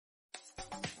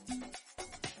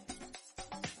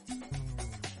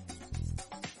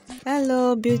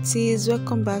Hello beauties,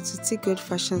 welcome back to T Good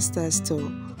Fashion Style Store,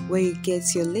 where you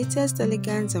get your latest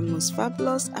elegant and most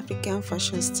fabulous African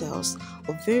fashion styles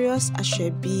of various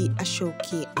Asoebi,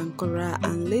 Asoke, Ankara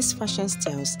and lace fashion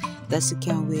styles that you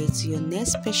can wear to your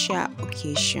next special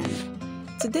occasion.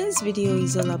 Today's video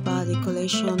is all about the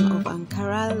collection of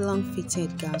Ankara long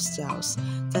fitted gown styles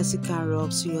that you can rock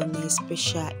to your next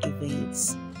special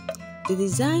events. The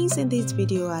designs in this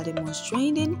video are the most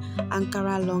trending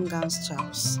Ankara long gown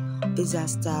styles. These are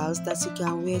styles that you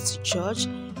can wear to church,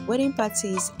 wedding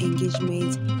parties,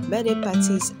 engagements, birthday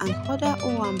parties, and other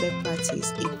Owambe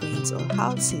parties, events, or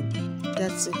outing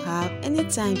that you have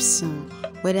anytime soon,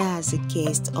 whether as a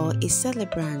guest or a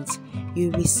celebrant.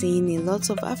 You'll be seeing a lot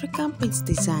of African print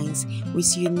designs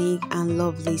with unique and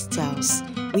lovely styles,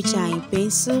 which are in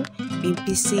pencil, in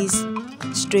pieces,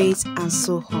 straight, and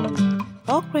so on.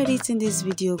 All credit in this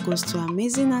video goes to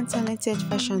amazing and talented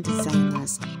fashion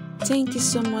designers. Thank you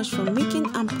so much for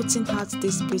making and putting out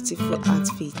this beautiful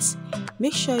outfit.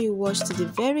 Make sure you watch to the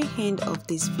very end of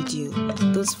this video.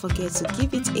 Don't forget to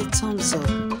give it a thumbs up.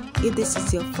 If this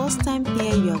is your first time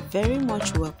here, you are very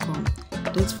much welcome.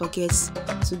 Don't forget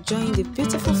to join the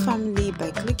beautiful family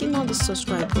by clicking on the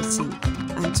subscribe button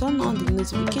and turn on the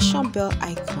notification bell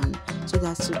icon so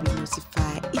that you'll be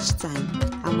notified each time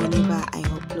and whenever I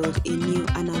upload a new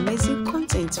and amazing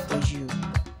content for you.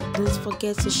 Don't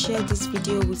forget to share this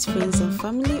video with friends and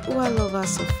family who are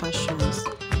lovers of fashions.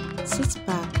 Sit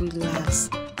back, relax,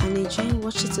 and enjoy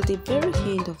watching to the very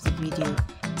end of the video.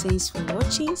 Thanks for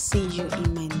watching. See you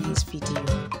in my next video.